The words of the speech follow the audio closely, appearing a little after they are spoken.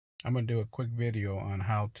I'm going to do a quick video on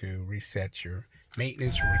how to reset your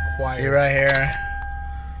maintenance required. See right here,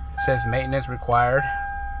 it says maintenance required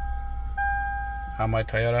on my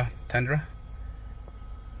Toyota Tundra.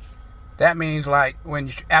 That means like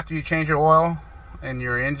when after you change your oil in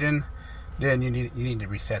your engine, then you need to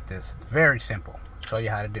reset this. It's very simple. I'll show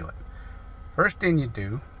you how to do it. First thing you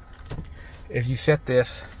do is you set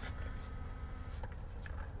this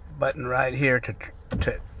button right here to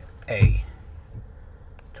A.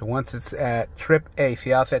 So once it's at trip A, see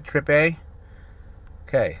how it's at trip A?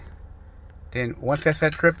 Okay. Then once that's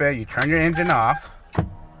at trip A, you turn your engine off.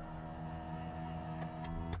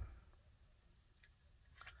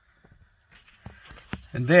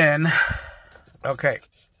 And then, okay.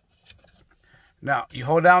 Now you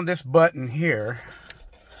hold down this button here,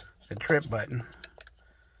 the trip button,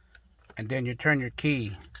 and then you turn your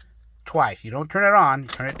key twice. You don't turn it on, you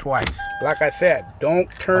turn it twice. Like I said, don't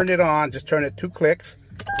turn it on, just turn it 2 clicks.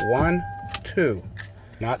 1, 2.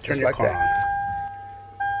 Not turn your car on.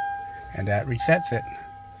 And that resets it.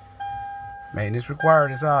 Maintenance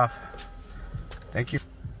required is off. Thank you.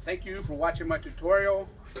 Thank you for watching my tutorial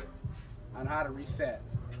on how to reset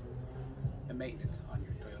the maintenance on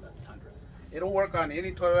your Toyota Tundra. It'll work on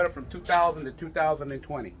any Toyota from 2000 to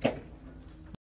 2020.